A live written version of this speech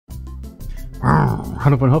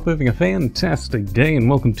Hope you're having a fantastic day, and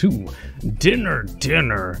welcome to Dinner,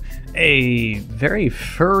 a very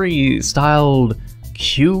furry-styled,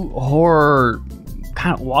 cute horror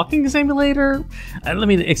kind of walking simulator. Let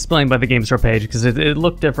me explain by the game store page because it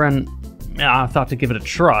looked different. I thought to give it a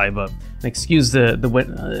try, but excuse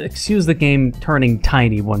the game turning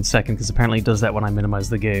tiny 1 second because apparently it does that when I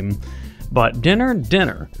minimize the game. But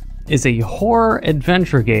Dinner is a horror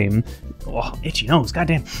adventure game. Oh, itchy nose,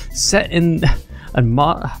 goddamn. Is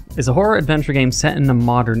a horror adventure game set in the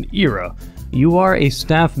modern era. You are a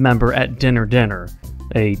staff member at Dinner,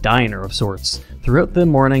 a diner of sorts. Throughout the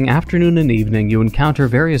morning, afternoon, and evening, you encounter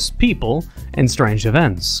various people and strange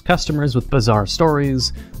events. Customers with bizarre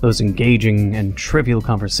stories, those engaging and trivial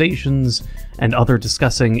conversations, and other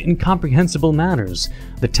discussing incomprehensible matters.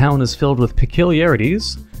 The town is filled with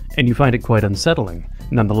peculiarities, and you find it quite unsettling.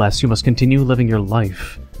 Nonetheless, you must continue living your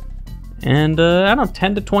life. And, I don't know,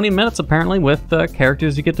 10 to 20 minutes, apparently, with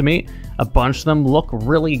characters you get to meet. A bunch of them look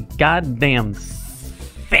really goddamn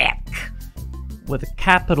thick. With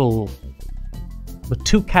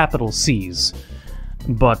two capital C's.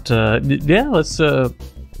 But, yeah, let's,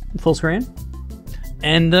 full screen.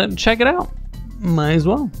 And, check it out. Might as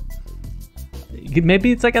well.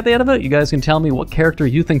 Maybe it's like at the end of it, you guys can tell me what character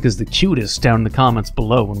you think is the cutest down in the comments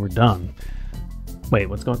below when we're done. Wait,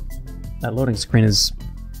 what's going... That loading screen is...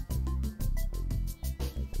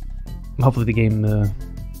 Hopefully the game,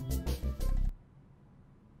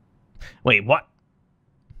 Wait, what?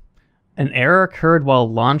 An error occurred while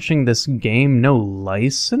launching this game. No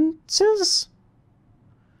licenses?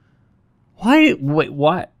 Why? Wait,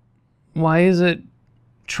 what? Why is it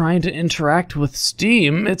trying to interact with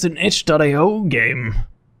Steam? It's an itch.io game.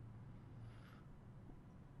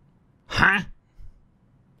 Huh?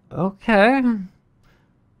 Okay.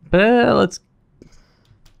 But let's...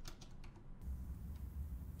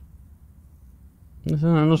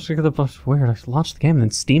 Let's check the plus. Weird. I launched the game and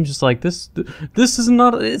then Steam's just like, this is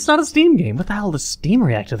not, it's not a Steam game. What the hell does Steam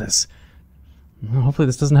react to this? Well, hopefully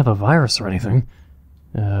this doesn't have a virus or anything.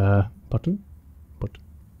 Button? What do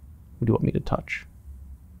you want me to touch?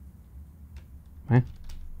 Eh?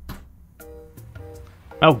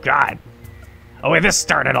 Oh, God. Oh, wait, this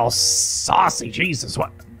started all saucy. Jesus,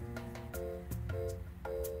 what?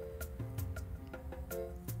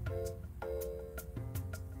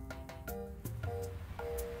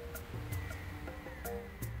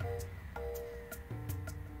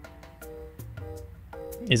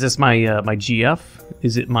 Is this my my GF?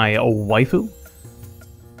 Is it my waifu?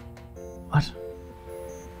 What?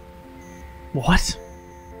 What?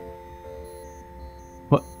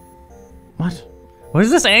 What? What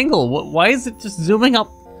is this angle? Why is it just zooming up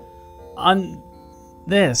on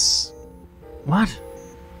this? What?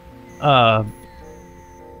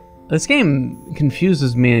 This game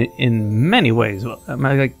confuses me in many ways. Am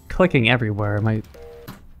I like clicking everywhere? Am I...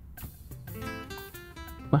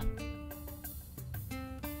 What?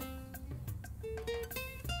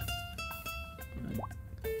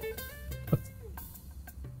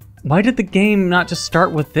 Why did the game not just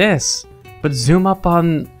start with this, but zoom up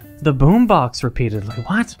on the boombox repeatedly?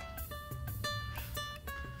 What?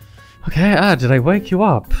 Okay, did I wake you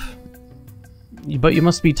up? But you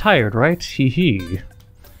must be tired, right? Hee hee.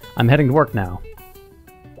 I'm heading to work now.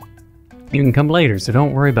 You can come later, so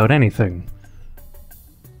don't worry about anything.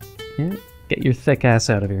 Yeah, get your thick ass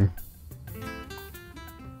out of here.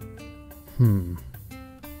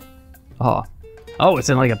 Oh, it's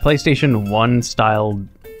in like a PlayStation 1 styled...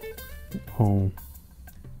 Oh.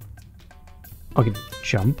 Okay,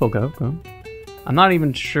 jump. Okay, go. I'm not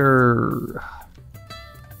even sure.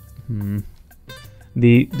 The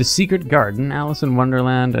Secret Garden, Alice in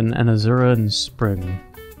Wonderland, and Azura in Spring.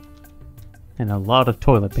 And a lot of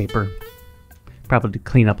toilet paper. Probably to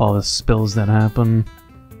clean up all the spills that happen.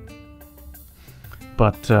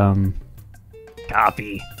 But,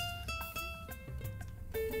 coffee.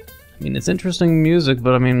 I mean, it's interesting music,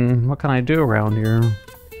 but I mean, what can I do around here?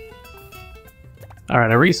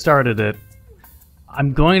 Alright, I restarted it.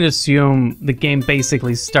 I'm going to assume the game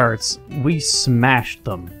basically starts, we smashed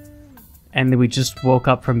them. And then we just woke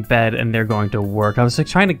up from bed and they're going to work. I was like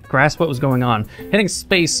trying to grasp what was going on. Hitting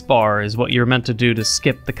spacebar is what you're meant to do to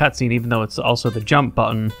skip the cutscene, even though it's also the jump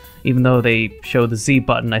button. Even though they show the Z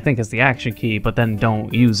button, I think, as the action key, but then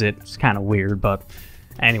don't use it. It's kind of weird, but...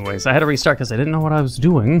 Anyways, I had to restart because I didn't know what I was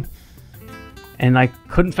doing. And I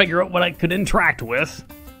couldn't figure out what I could interact with.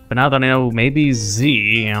 But now that I know maybe Z,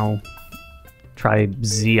 you know, try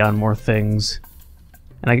Z on more things.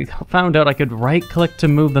 And I found out I could right-click to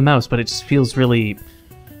move the mouse, but it just feels really,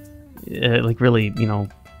 like really, you know,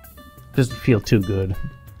 doesn't feel too good.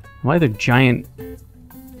 Why are there giant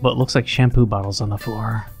what looks like shampoo bottles on the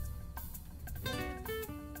floor.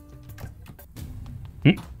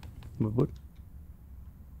 What?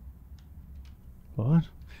 What?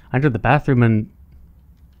 I entered the bathroom and...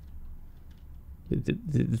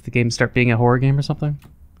 Did the game start being a horror game or something?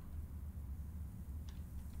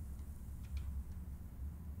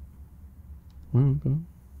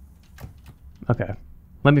 Okay.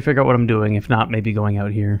 Let me figure out what I'm doing. If not, maybe going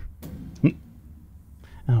out here.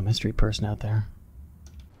 Oh, mystery person out there.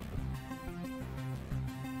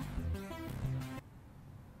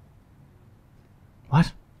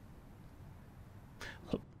 What?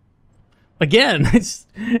 Again!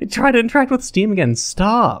 I tried to interact with Steam again.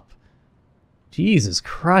 Stop! Jesus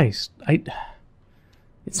Christ.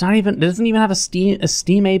 It's not even... It doesn't even have a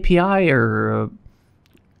Steam API or...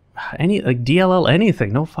 any, like, DLL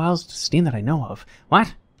anything. No files to Steam that I know of.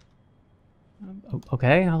 What?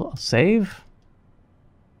 Okay, I'll save.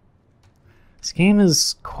 This game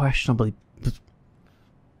is questionably...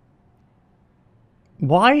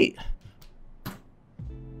 Why?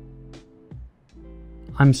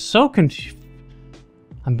 I'm so confused.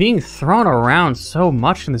 I'm being thrown around so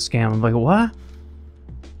much in this game. I'm like, what?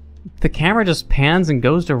 The camera just pans and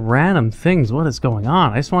goes to random things. What is going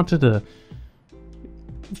on? I just wanted to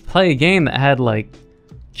play a game that had, like,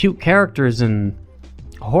 cute characters and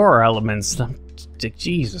horror elements.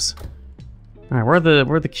 Jesus. Alright, where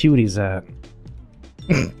are the cuties at?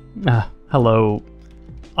 Hello,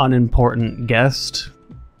 unimportant guest.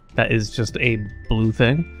 That is just a blue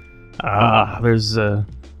thing. There's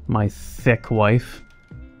my thick wife.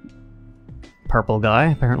 Purple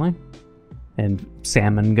guy, apparently. And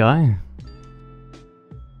salmon guy.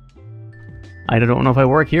 I don't know if I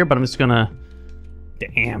work here, but I'm just gonna...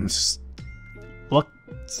 Damn, look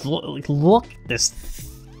at this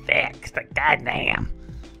thick, the goddamn.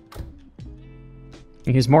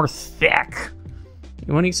 He's more thick.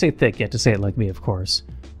 When you say thick, you have to say it like me, of course.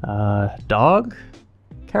 Dog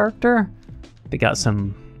character? They got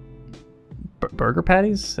some burger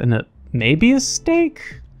patties and maybe a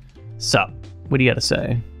steak? Sup? What do you gotta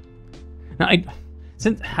say? Now,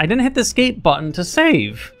 since I didn't hit the escape button to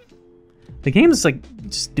save. The game is like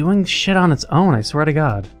just doing shit on its own, I swear to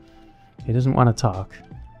God. He doesn't want to talk.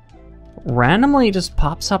 Randomly just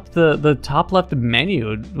pops up the top left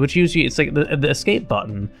menu, which usually it's like the escape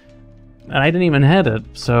button. And I didn't even hit it,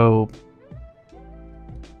 so...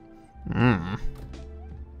 Alright.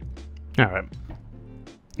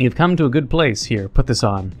 You've come to a good place here. Put this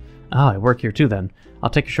on. I work here too then. I'll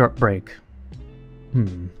take a short break.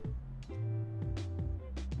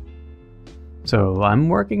 So I'm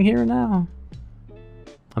working here now?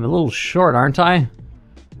 I'm a little short, aren't I?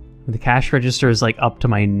 The cash register is like up to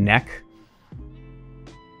my neck.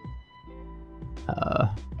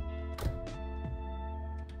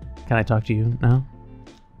 Can I talk to you now?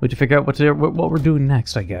 We have to figure out what we're doing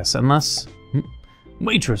next, I guess. Unless...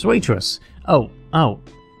 Waitress! Oh.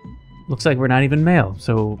 Looks like we're not even male,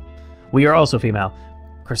 so... We are also female.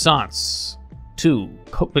 Croissants. 2.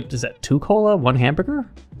 Is that 2 cola, 1 hamburger?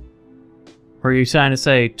 Or are you trying to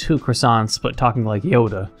say 2 croissants, but talking like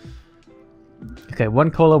Yoda? Okay,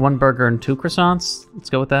 1 cola, 1 burger, and 2 croissants? Let's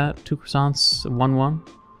go with that. 2 croissants, 1.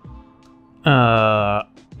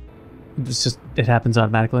 It's just, it happens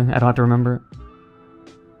automatically. I don't have to remember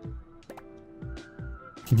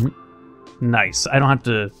it. Nice. I don't have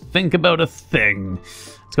to think about a thing.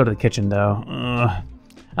 Let's go to the kitchen, though.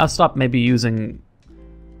 I'll stop maybe using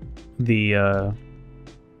the,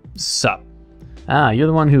 sup. You're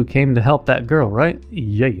the one who came to help that girl, right?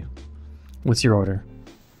 Yay. What's your order?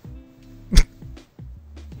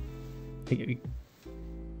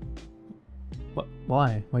 What?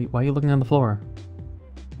 Why? Why are you looking on the floor?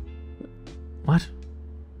 What?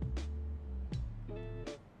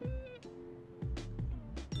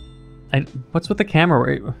 What's with the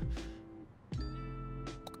camera?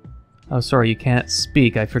 Oh, sorry, you can't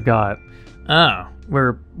speak. I forgot. Oh,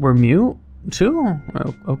 we're mute too?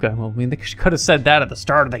 Oh, okay. Well, I mean, they could have said that at the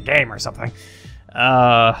start of the game or something. So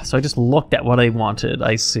I just looked at what I wanted.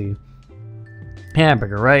 I see.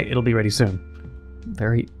 Hamburger, right? It'll be ready soon.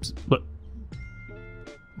 Very...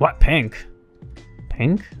 What? Pink?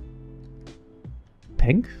 Pink?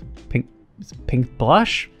 Pink? Pink? Is it pink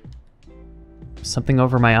blush? Something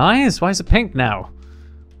over my eyes? Why is it pink now?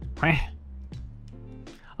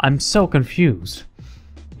 I'm so confused.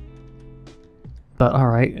 But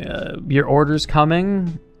alright, your order's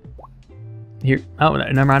coming. Here. Oh,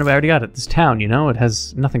 never mind, I already got it. This town, you know, it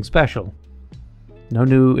has nothing special. No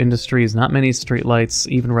new industries, not many streetlights,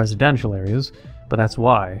 even residential areas. But that's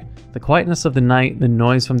why. The quietness of the night, the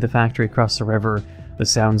noise from the factory across the river, the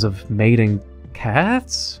sounds of mating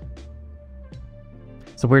cats?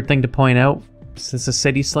 It's a weird thing to point out. Is this a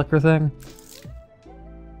city slicker thing?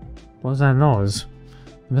 What was that noise?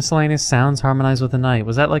 Miscellaneous sounds harmonize with the night.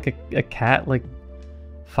 Was that like a cat, like,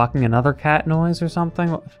 fucking another cat noise or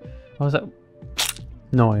something? What was that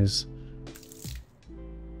noise?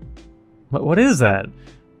 What is that?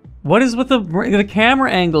 What is with the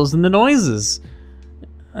camera angles and the noises?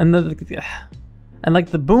 And like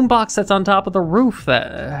the boombox that's on top of the roof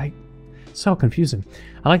so confusing.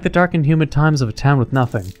 I like the dark and humid times of a town with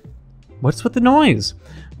nothing. What's with the noise?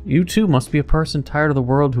 You too must be a person tired of the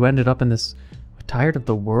world who ended up in this... Tired of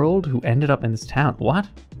the world who ended up in this town. What?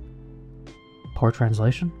 Poor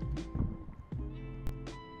translation?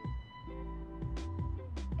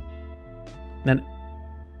 Then...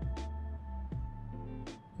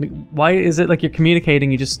 Why is it like you're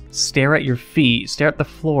communicating, you just stare at your feet, stare at the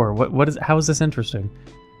floor? How is this interesting?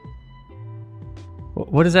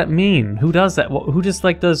 What does that mean? Who does that? Who just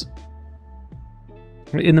like does...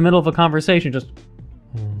 In the middle of a conversation, just...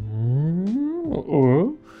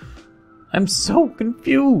 I'm so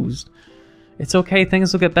confused. It's okay,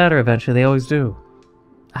 things will get better eventually, they always do.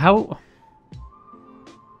 How...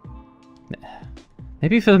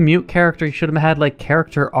 Maybe for the mute character, you should have had like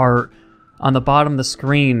character art on the bottom of the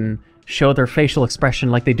screen, show their facial expression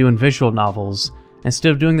like they do in visual novels,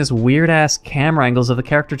 instead of doing this weird-ass camera angles of the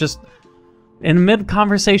character just in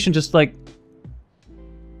mid-conversation, just like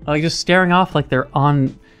just staring off like they're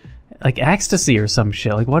on like ecstasy or some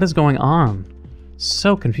shit. Like, what is going on?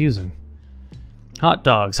 So confusing. Hot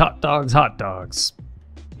dogs, hot dogs, hot dogs.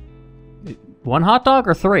 One hot dog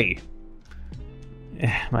or three?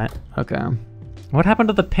 Okay. What happened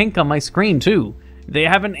to the pink on my screen too? They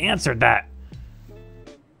haven't answered that.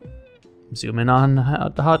 Zoom in on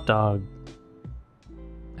the hot dog.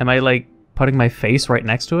 Am I like putting my face right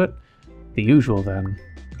next to it? The usual then.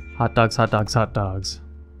 Hot dogs, hot dogs, hot dogs.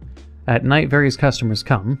 At night, various customers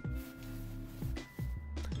come.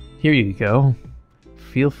 Here you go.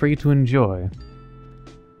 Feel free to enjoy.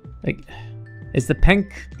 Like, is the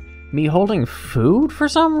pink me holding food for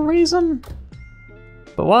some reason?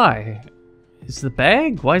 But why? Is the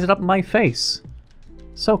bag? Why is it up in my face?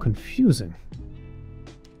 So confusing.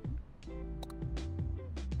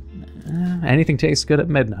 Anything tastes good at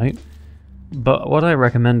midnight. But what I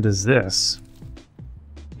recommend is this.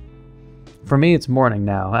 For me, it's morning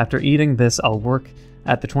now. After eating this, I'll work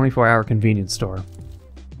at the 24-hour convenience store.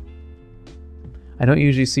 I don't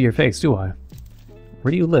usually see your face, do I?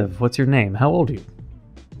 Where do you live? What's your name? How old are you?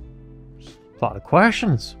 A lot of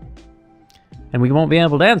questions. And we won't be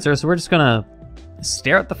able to answer, so we're just gonna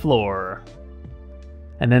stare at the floor.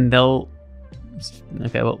 And then they'll...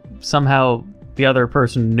 Okay, well, somehow the other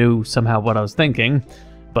person knew somehow what I was thinking.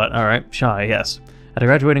 But, alright, shy, yes. After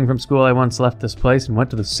graduating from school, I once left this place and went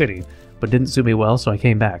to the city, but didn't suit me well, so I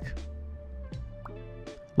came back.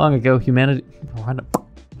 Long ago, humanity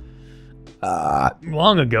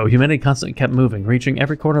constantly kept moving, reaching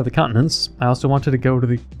every corner of the continents. I also wanted to go to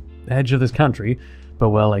the edge of this country,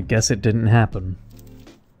 but well, I guess it didn't happen.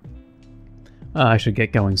 I should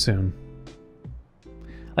get going soon.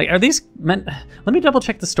 Like, are these meant... Let me double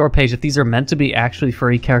check the store page if these are meant to be actually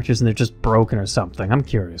furry characters and they're just broken or something. I'm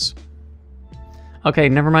curious. Okay,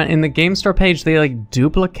 never mind. In the game store page, they, like,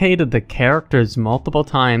 duplicated the characters multiple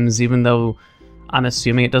times, even though I'm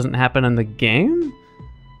assuming it doesn't happen in the game?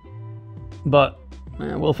 But,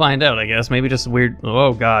 we'll find out, I guess. Maybe just weird...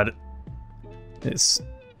 Oh, God.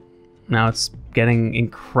 Now it's getting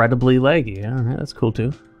incredibly leggy. Alright, that's cool,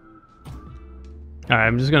 too. Alright,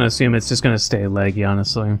 I'm just gonna assume it's just gonna stay leggy,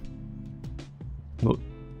 honestly. Well,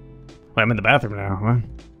 I'm in the bathroom now, huh?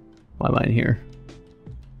 Why am I in here?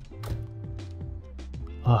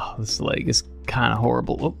 Oh, this leg is kind of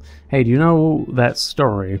horrible. Oh, hey, do you know that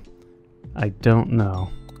story? I don't know.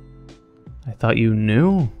 I thought you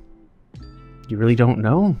knew? You really don't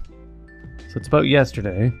know? So it's about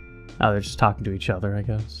yesterday. Oh, they're just talking to each other, I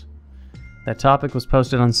guess. That topic was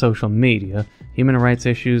posted on social media. Human rights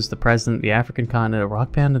issues, the president, the African continent, a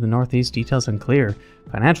rock band in the Northeast, details unclear.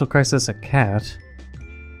 Financial crisis, a cat.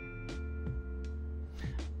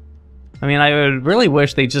 I mean, I would really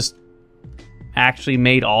wish they just actually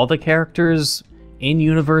made all the characters in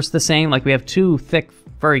universe the same. Like, we have 2 thick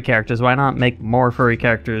furry characters. Why not make more furry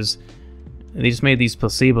characters? They just made these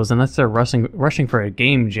placebos, unless they're rushing for a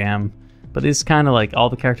game jam. But it's kind of like all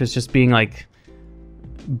the characters just being like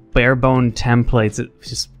bare-bone templates. It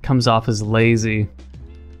just comes off as lazy.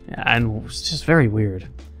 And it's just very weird.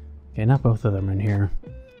 Okay, not both of them are in here.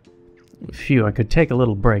 Phew, I could take a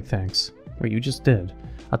little break, thanks. Or you just did.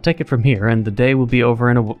 I'll take it from here, and the day will be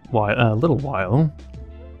over in a little while.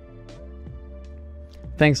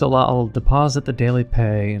 Thanks a lot. I'll deposit the daily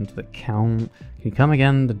pay into the account. Can you come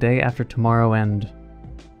again the day after tomorrow and...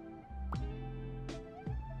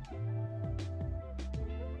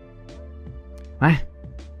 Ah.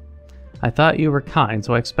 I thought you were kind,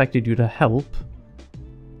 so I expected you to help.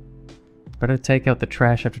 Better take out the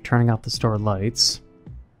trash after turning off the store lights.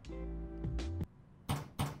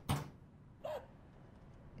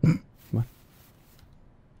 What?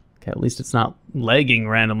 Okay, at least it's not lagging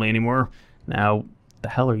randomly anymore. Now, the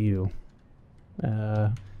hell are you?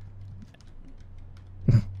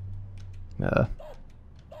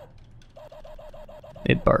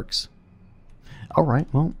 It barks. Alright,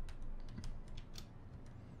 well.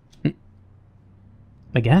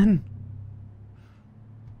 Again?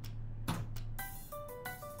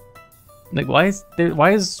 Like, why is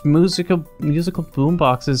musical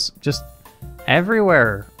boomboxes just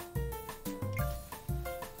everywhere?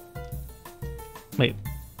 Wait.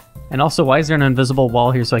 And also, why is there an invisible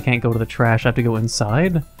wall here so I can't go to the trash? I have to go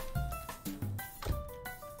inside?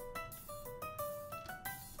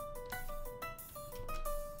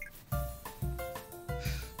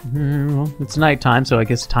 Well, it's nighttime, so I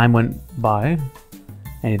guess time went by.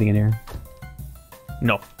 Anything in here?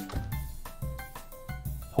 No.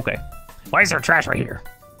 Okay. Why is there trash right here?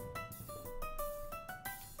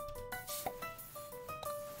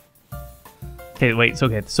 Okay, wait, so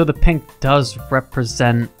okay, so the pink does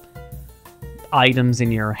represent items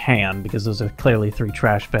in your hand, because those are clearly 3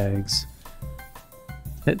 trash bags.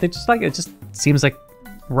 They just like, it just seems like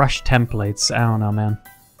rushed templates. I don't know, man.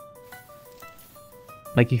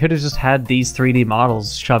 Like, you could have just had these 3D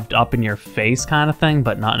models shoved up in your face kind of thing,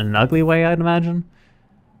 but not in an ugly way, I'd imagine.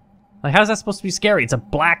 Like, how's that supposed to be scary? It's a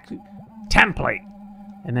black template!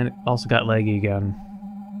 And then it also got leggy again.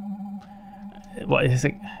 Well,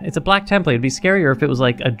 it's a black template. It'd be scarier if it was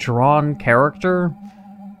like a drawn character,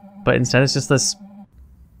 but instead it's just this...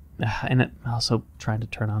 And it also trying to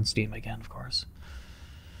turn on Steam again, of course.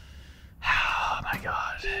 Oh my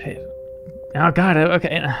god. Oh god,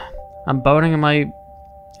 okay. I'm boning my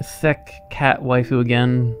THICC cat waifu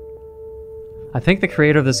again. I think the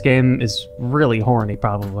creator of this game is really horny,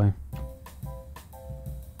 probably.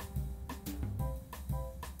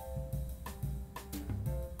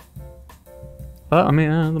 But, I mean,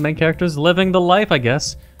 the main character's living the life, I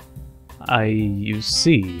guess. You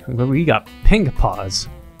see. We got pink paws.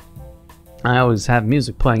 I always have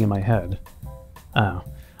music playing in my head. Oh.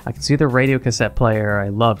 I can see the radio cassette player I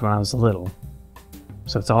loved when I was little.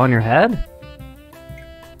 So it's all in your head?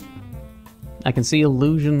 I can see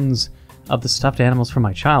illusions of the stuffed animals from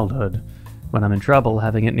my childhood. When I'm in trouble,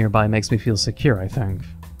 having it nearby makes me feel secure, I think.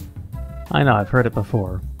 I know, I've heard it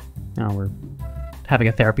before. You know, we're having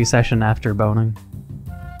a therapy session after boning.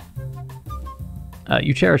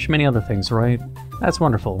 You cherish many other things, right? That's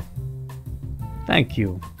wonderful. Thank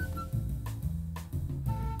you.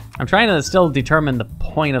 I'm trying to still determine the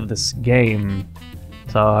point of this game.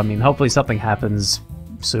 So, I mean, hopefully something happens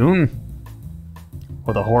soon.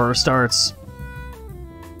 Or the horror starts.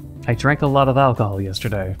 I drank a lot of alcohol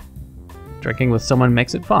yesterday. Drinking with someone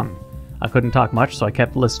makes it fun. I couldn't talk much, so I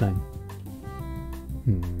kept listening.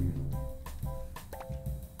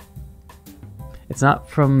 It's not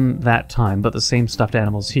from that time, but the same stuffed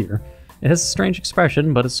animals here. It has a strange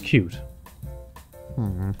expression, but it's cute.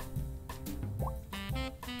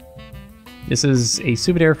 This is a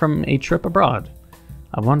souvenir from a trip abroad.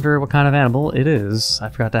 I wonder what kind of animal it is. I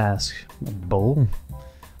forgot to ask. A bull?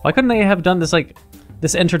 Why couldn't they have done this, like,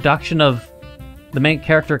 this introduction of the main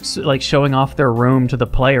character, like, showing off their room to the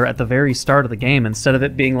player at the very start of the game, instead of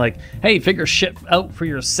it being like, hey, figure shit out for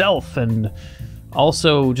yourself, and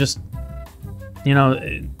also just, you know,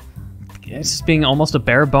 it's just being almost a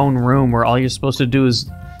bare-bone room where all you're supposed to do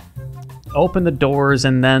is open the doors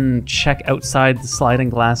and then check outside the sliding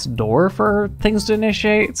glass door for things to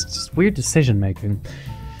initiate. It's just weird decision-making.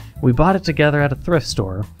 We bought it together at a thrift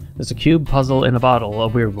store. There's a cube puzzle in a bottle, a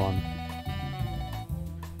weird one.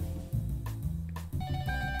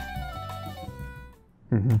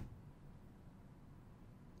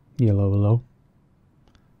 Yellow, hello.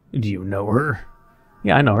 Do you know her?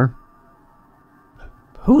 Yeah, I know her.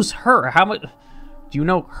 Who's her? How much? Do you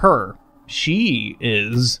know her? She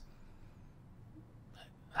is...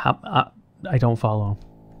 I don't follow.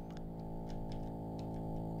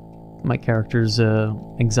 My character's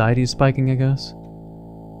anxiety is spiking, I guess.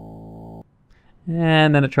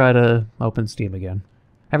 And then it tried to open Steam again.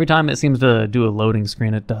 Every time it seems to do a loading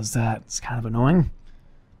screen, it does that. It's kind of annoying.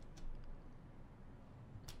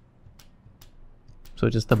 So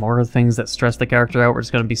just the more things that stress the character out, we're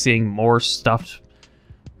just going to be seeing more stuffed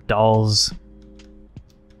dolls.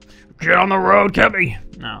 Get on the road, Kevy!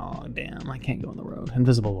 Oh, damn, I can't go on the road.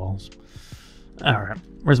 Invisible walls. Alright,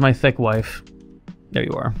 where's my thick wife? There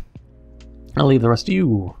you are. I'll leave the rest to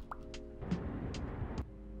you.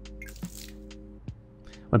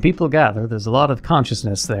 When people gather, there's a lot of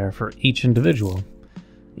consciousness there for each individual.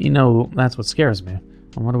 You know, that's what scares me.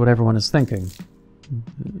 I wonder what everyone is thinking.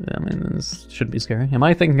 I mean, this shouldn't be scary. Am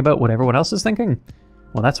I thinking about what everyone else is thinking?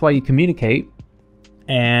 Well, that's why you communicate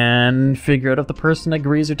and figure out if the person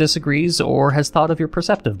agrees or disagrees or has thought of your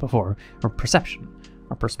perceptive before. Or perception.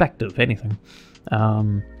 Or perspective, anything.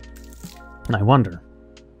 And I wonder.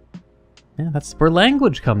 Yeah, that's where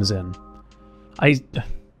language comes in.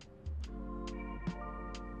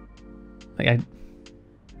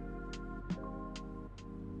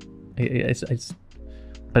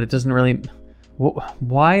 But it doesn't really...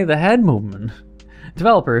 Why the head movement?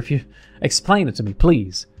 Developer, if you explain it to me,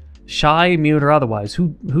 please. Shy, mute, or otherwise.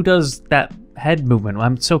 Who does that head movement?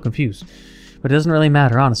 I'm so confused. But it doesn't really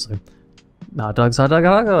matter, honestly. Hot dogs, hot dogs,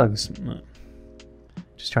 hot dogs.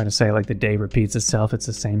 Just trying to say, like, the day repeats itself. It's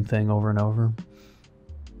the same thing over and over.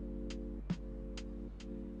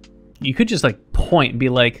 You could just, like, point and be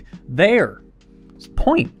like, there. Just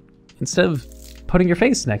point. Instead of putting your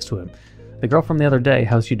face next to it. The girl from the other day,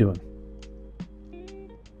 how's she doing?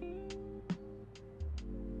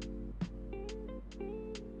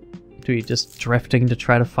 Do you just drifting to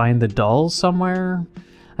try to find the dolls somewhere?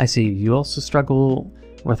 I see. You also struggle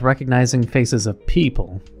with recognizing faces of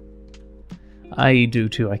people. I do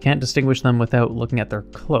too. I can't distinguish them without looking at their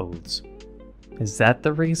clothes. Is that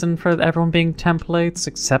the reason for everyone being templates,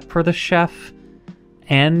 except for the chef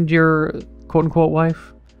and your quote-unquote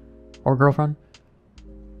wife? Or girlfriend?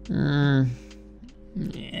 Yeah.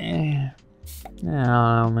 I don't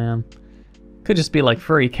know, man. Could just be like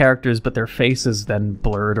furry characters, but their faces then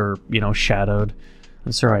blurred or, you know, shadowed.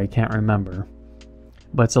 I'm sorry, I can't remember.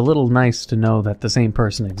 But it's a little nice to know that the same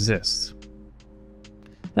person exists.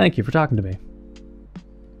 Thank you for talking to me.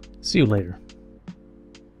 See you later.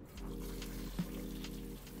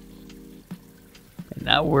 And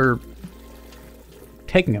now we're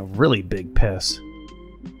taking a really big piss.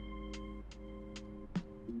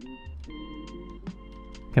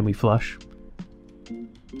 Can we flush?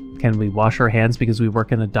 Can we wash our hands because we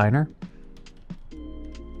work in a diner?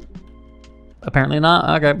 Apparently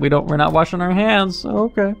not. Okay, we're not washing our hands.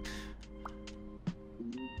 Okay.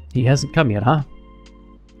 He hasn't come yet, huh?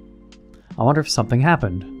 I wonder if something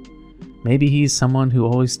happened. Maybe he's someone who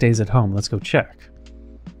always stays at home. Let's go check.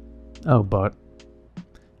 Oh, but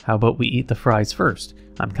how about we eat the fries first?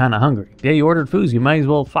 I'm kind of hungry. Yeah, you ordered food. You might as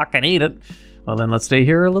well fucking eat it. Well, then let's stay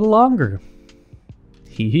here a little longer.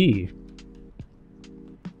 Hee hee.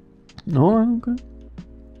 Oh, okay.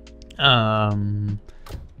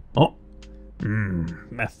 Oh.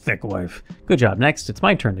 My thick wife. Good job. Next, it's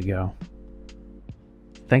my turn to go.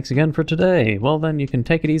 Thanks again for today. Well, then you can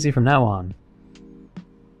take it easy from now on.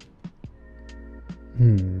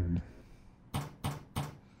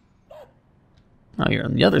 Oh, you're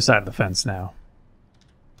on the other side of the fence now.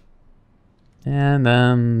 And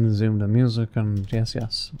then zoom to music and yes,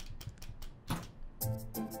 yes.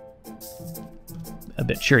 A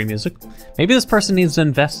bit cheery music. Maybe this person needs to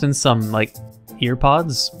invest in some, like, ear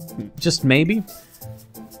pods. Just maybe.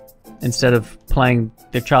 Instead of playing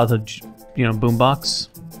their childhood, you know, boombox.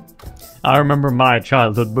 I remember my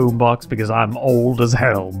childhood boombox because I'm old as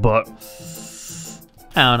hell, but...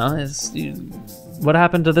 I don't know. What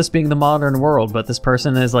happened to this being the modern world? But this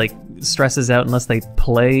person is, like, stresses out unless they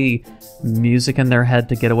play music in their head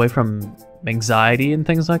to get away from anxiety and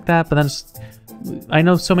things like that. But then I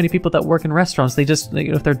know so many people that work in restaurants, they just,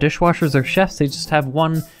 if they're dishwashers or chefs, they just have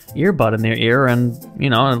one earbud in their ear and, you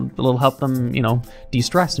know, it'll help them, you know,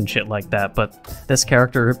 de-stress and shit like that. But this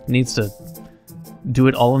character needs to do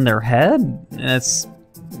it all in their head? It's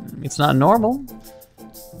not normal.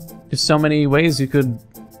 There's so many ways you could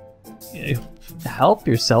help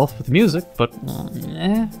yourself with music, but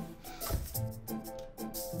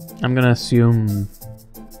I'm gonna assume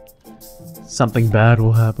something bad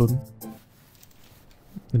will happen.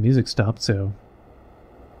 The music stopped, so...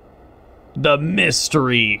 The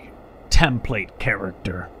mystery template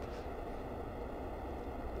character.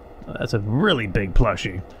 That's a really big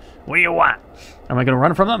plushie. What do you want? Am I gonna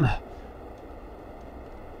run from them?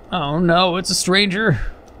 Oh no, it's a stranger.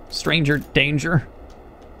 Stranger danger.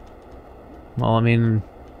 Well, I mean...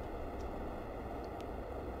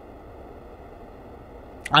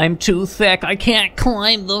 I'm too thick, I can't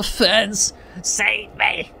climb the fence! Save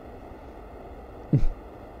me!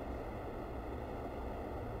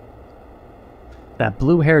 That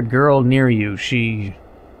blue-haired girl near you,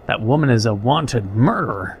 that woman is a wanted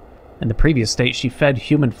murderer. In the previous state, she fed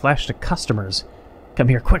human flesh to customers. Come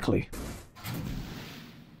here quickly.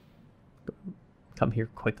 Come here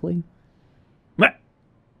quickly?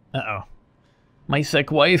 Uh-oh. My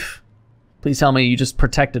sick wife. Please tell me you just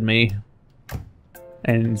protected me.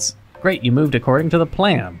 And it's great, you moved according to the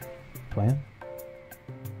plan. Plan?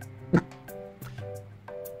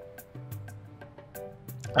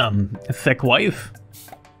 Thick wife?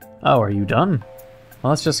 Oh, are you done? Well,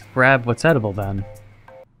 let's just grab what's edible then.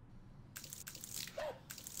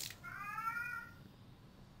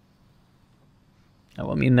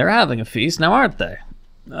 Oh, I mean, they're having a feast now, aren't they?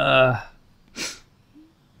 Are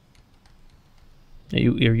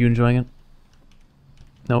you enjoying it?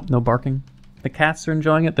 Nope, no barking. The cats are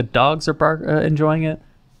enjoying it. The dogs are enjoying it.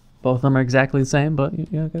 Both of them are exactly the same, but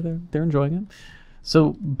yeah, they're enjoying it.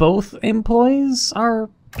 So both employees are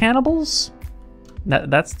cannibals?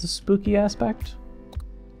 That's the spooky aspect.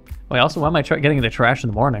 Wait, also, why am I getting in the trash in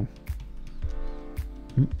the morning?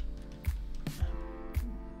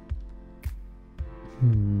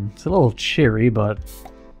 It's a little cheery, but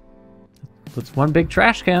it's one big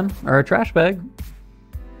trash can, or a trash bag.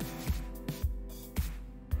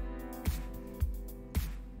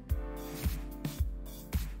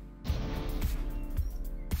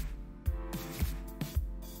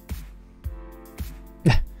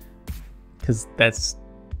 Because that's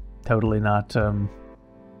totally not, I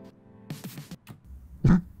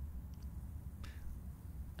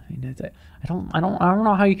don't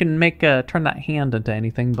know how you can make turn that hand into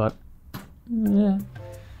anything, but yeah.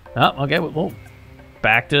 Oh, okay. Well,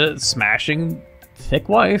 back to smashing thick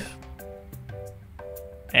wife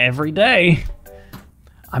every day.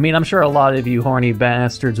 I mean, I'm sure a lot of you horny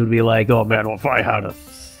bastards would be like, "Oh man, well, if I had a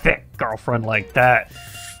thick girlfriend like that,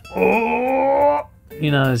 oh,"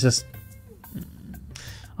 you know, it's just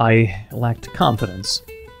I lacked confidence.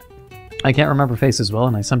 I can't remember faces well,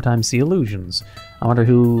 and I sometimes see illusions. I wonder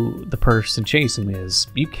who the person chasing me is.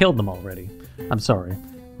 You killed them already. I'm sorry.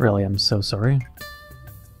 Really, I'm so sorry.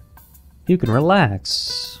 You can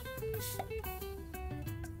relax.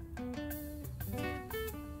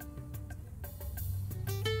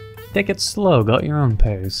 Take it slow, go at your own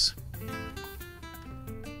pace.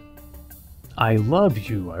 I love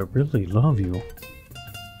you. I really love you.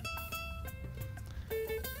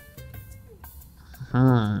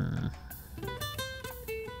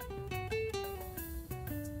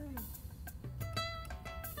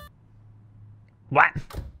 What?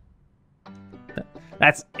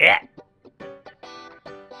 That's it?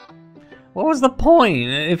 What was the point?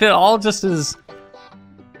 If it all just is...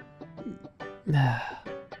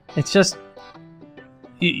 It's just...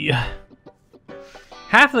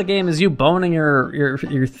 Half of the game is you boning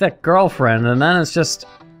your thick girlfriend, and then it's just...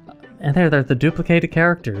 And they're the duplicated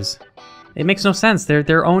characters. It makes no sense. They're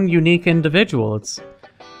their own unique individual.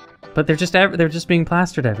 But they're just being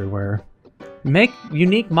plastered everywhere. Make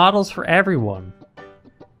unique models for everyone.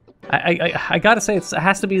 I gotta say, it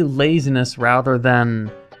has to be laziness rather than,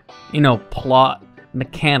 you know, plot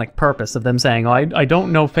mechanic purpose of them saying, oh, I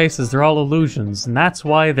don't know faces, they're all illusions, and that's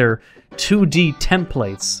why they're 2D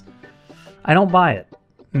templates. I don't buy it.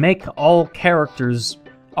 Make all characters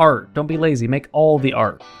art. Don't be lazy. Make all the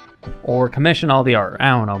art. Or commission all the art.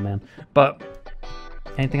 I don't know, man. But,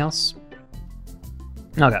 anything else?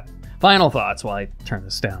 Okay. Final thoughts while I turn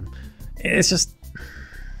this down. It's just...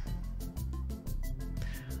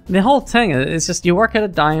 The whole thing is just you work at a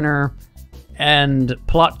diner and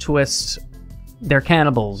plot twist, they're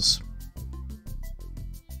cannibals.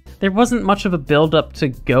 There wasn't much of a build-up to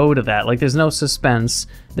go to that. Like, there's no suspense.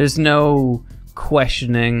 There's no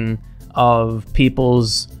questioning of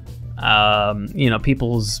people's, you know,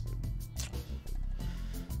 people's...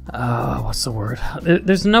 what's the word?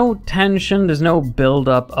 There's no tension. There's no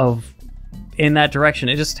build-up of... in that direction.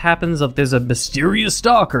 It just happens of there's a mysterious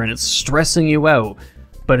stalker and it's stressing you out.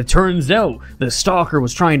 But it turns out the stalker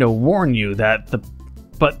was trying to warn you that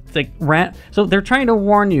so they're trying to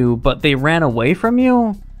warn you, but they ran away from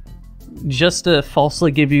you just to falsely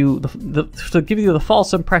give you the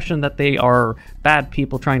false impression that they are bad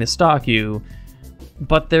people trying to stalk you.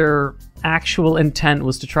 But their actual intent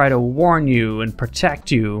was to try to warn you and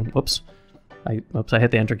protect you. Whoops. I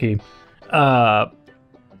hit the enter key. Does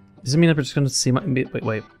it mean that we're just going to see my...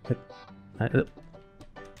 Wait.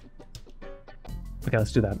 Okay,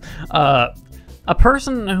 let's do that. A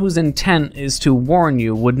person whose intent is to warn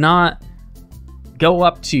you would not go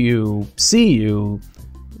up to you, see you,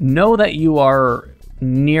 know that you are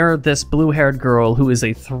near this blue-haired girl who is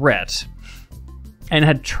a threat, and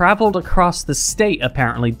had traveled across the state,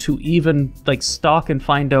 apparently, to even, like, stalk and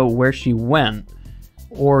find out where she went,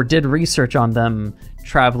 or did research on them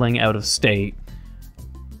traveling out of state,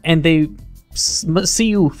 and they see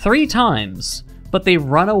you 3 times, but they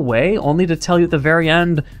run away only to tell you at the very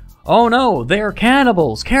end, oh no, they're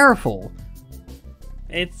cannibals, careful.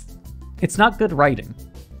 It's not good writing.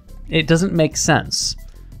 It doesn't make sense.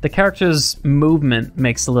 The character's movement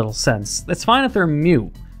makes a little sense. It's fine if they're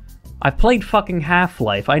mute. I've played fucking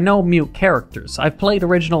Half-Life. I know mute characters. I've played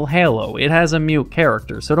original Halo. It has a mute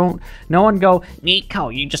character. So no one go, Neco,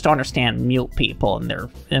 you just don't understand mute people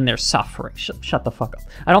and their suffering. Shut the fuck up.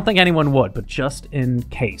 I don't think anyone would, but just in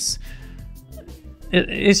case.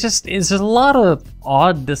 It's just a lot of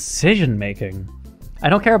odd decision making. I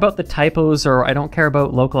don't care about the typos, or I don't care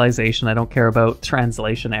about localization. I don't care about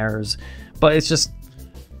translation errors, but it's just,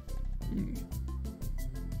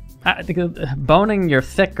 I think boning your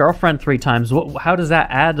thick girlfriend 3 times, how does that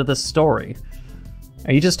add to the story?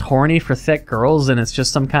 Are you just horny for thick girls and it's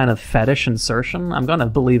just some kind of fetish insertion? I'm gonna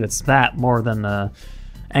believe it's that more than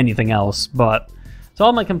anything else. But so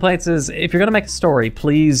all my complaints is, if you're gonna make a story,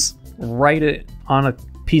 please write it on a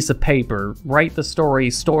piece of paper, write the story,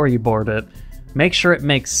 storyboard it, make sure it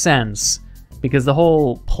makes sense, because the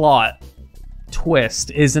whole plot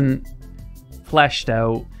twist isn't fleshed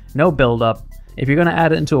out, no build up. If you're gonna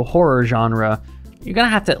add it into a horror genre, you're gonna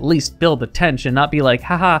have to at least build the tension, not be like,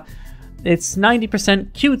 haha, it's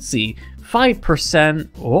 90% cutesy, 5%,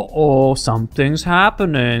 uh-oh, something's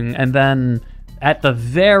happening, and then at the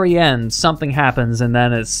very end, something happens, and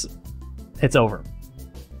then it's over.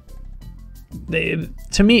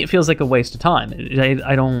 To me, it feels like a waste of time.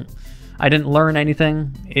 I didn't learn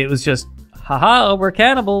anything. It was just, haha, we're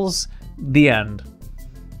cannibals, the end.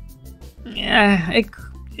 Yeah,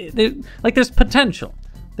 like there's potential.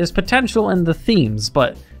 There's potential in the themes,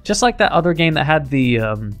 but just like that other game that had the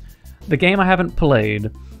game I haven't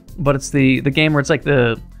played, but it's the game where it's like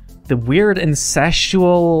the weird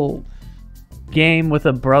incestual game with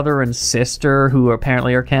a brother and sister who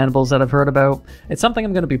apparently are cannibals that I've heard about. It's something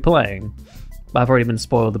I'm going to be playing. I've already been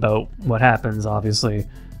spoiled about what happens, obviously,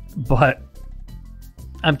 but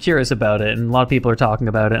I'm curious about it, and a lot of people are talking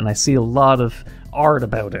about it, and I see a lot of art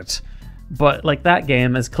about it. But like, that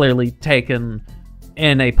game is clearly taken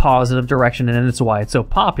in a positive direction, and it's why it's so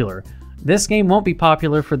popular. This game won't be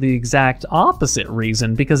popular for the exact opposite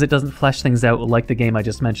reason, because it doesn't flesh things out like the game I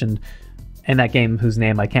just mentioned, and that game whose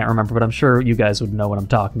name I can't remember, but I'm sure you guys would know what I'm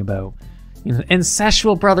talking about. You know,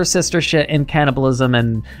 incestual brother-sister shit and cannibalism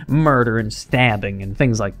and murder and stabbing and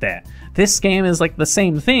things like that. This game is like the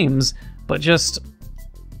same themes, but just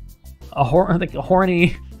a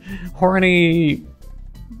horny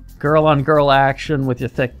girl-on-girl action with your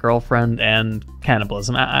thick girlfriend and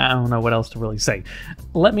cannibalism. I don't know what else to really say.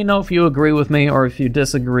 Let me know if you agree with me or if you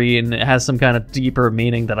disagree and it has some kind of deeper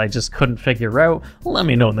meaning that I just couldn't figure out. Let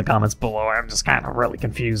me know in the comments below. I'm just kind of really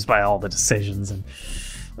confused by all the decisions, and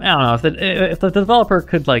I don't know, if the developer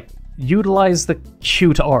could like utilize the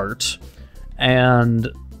cute art and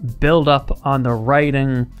build up on the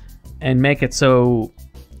writing and make it so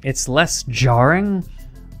it's less jarring,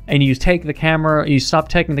 and you stop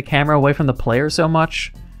taking the camera away from the player so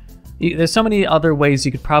much. There's so many other ways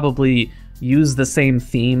you could probably use the same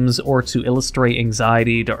themes, or to illustrate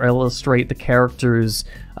anxiety, to illustrate the characters'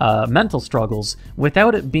 mental struggles,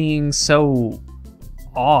 without it being so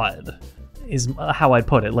odd, is how I'd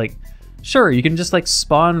put it. Like, sure, you can just like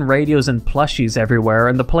spawn radios and plushies everywhere,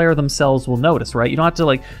 and the player themselves will notice, right? You don't have to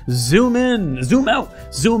like zoom in, zoom out,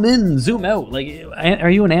 zoom in, zoom out. Like, are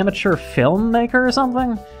you an amateur filmmaker or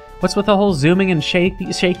something? What's with the whole zooming and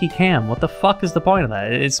shaky cam? What the fuck is the point of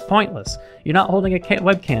that? It's pointless. You're not holding a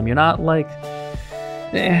webcam. You're not like,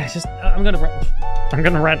 I'm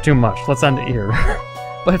gonna rant too much. Let's end it here.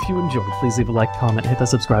 But if you enjoyed, please leave a like, comment, hit that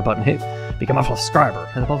subscribe button, become a subscriber,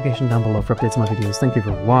 and the notification down below for updates on my videos. Thank you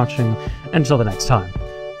for watching, and until the next time.